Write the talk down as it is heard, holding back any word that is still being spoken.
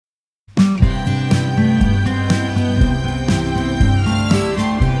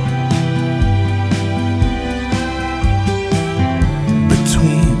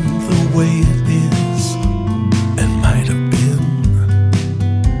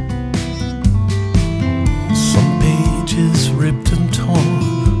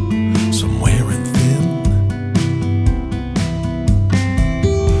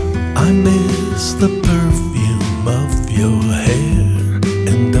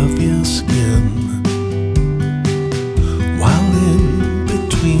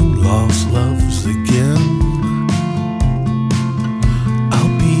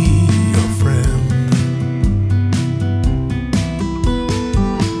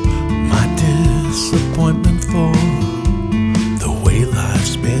disappointment for the way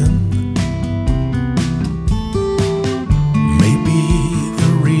life's been. Maybe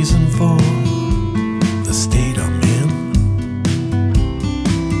the reason for the state I'm in.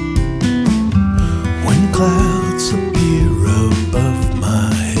 When clouds appear above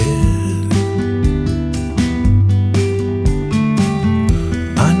my head,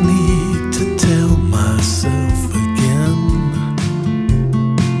 I need to tell myself again,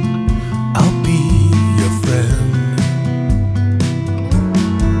 I'll be your friend.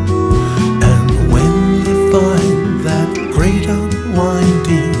 And when you find that great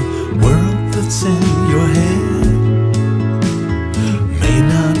unwinding world that's in your head, may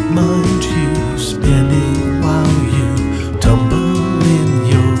not mind you spinning while you tumble in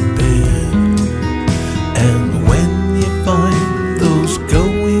your bed. And when you find those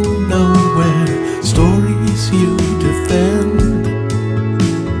going nowhere stories you defend,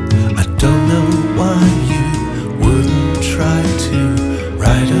 I don't know why you wouldn't try to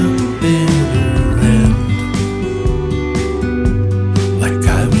write a better end. Like I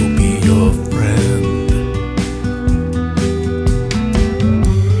will be your friend.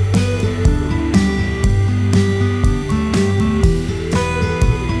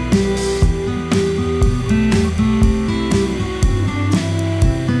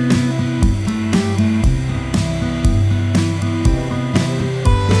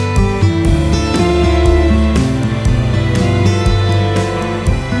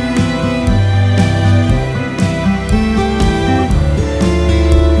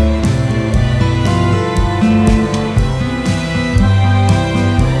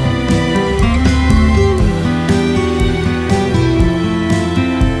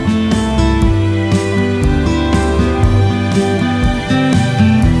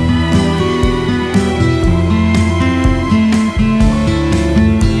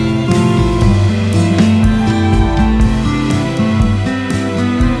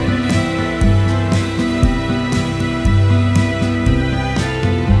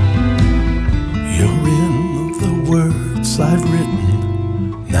 You're in the words I've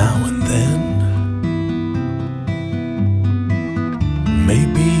written now and then.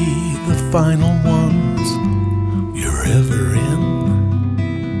 Maybe the final ones you're ever in.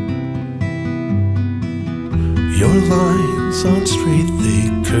 Your lines aren't straight, they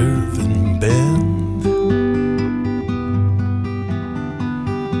curve and bend.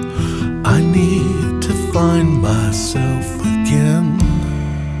 I need to find myself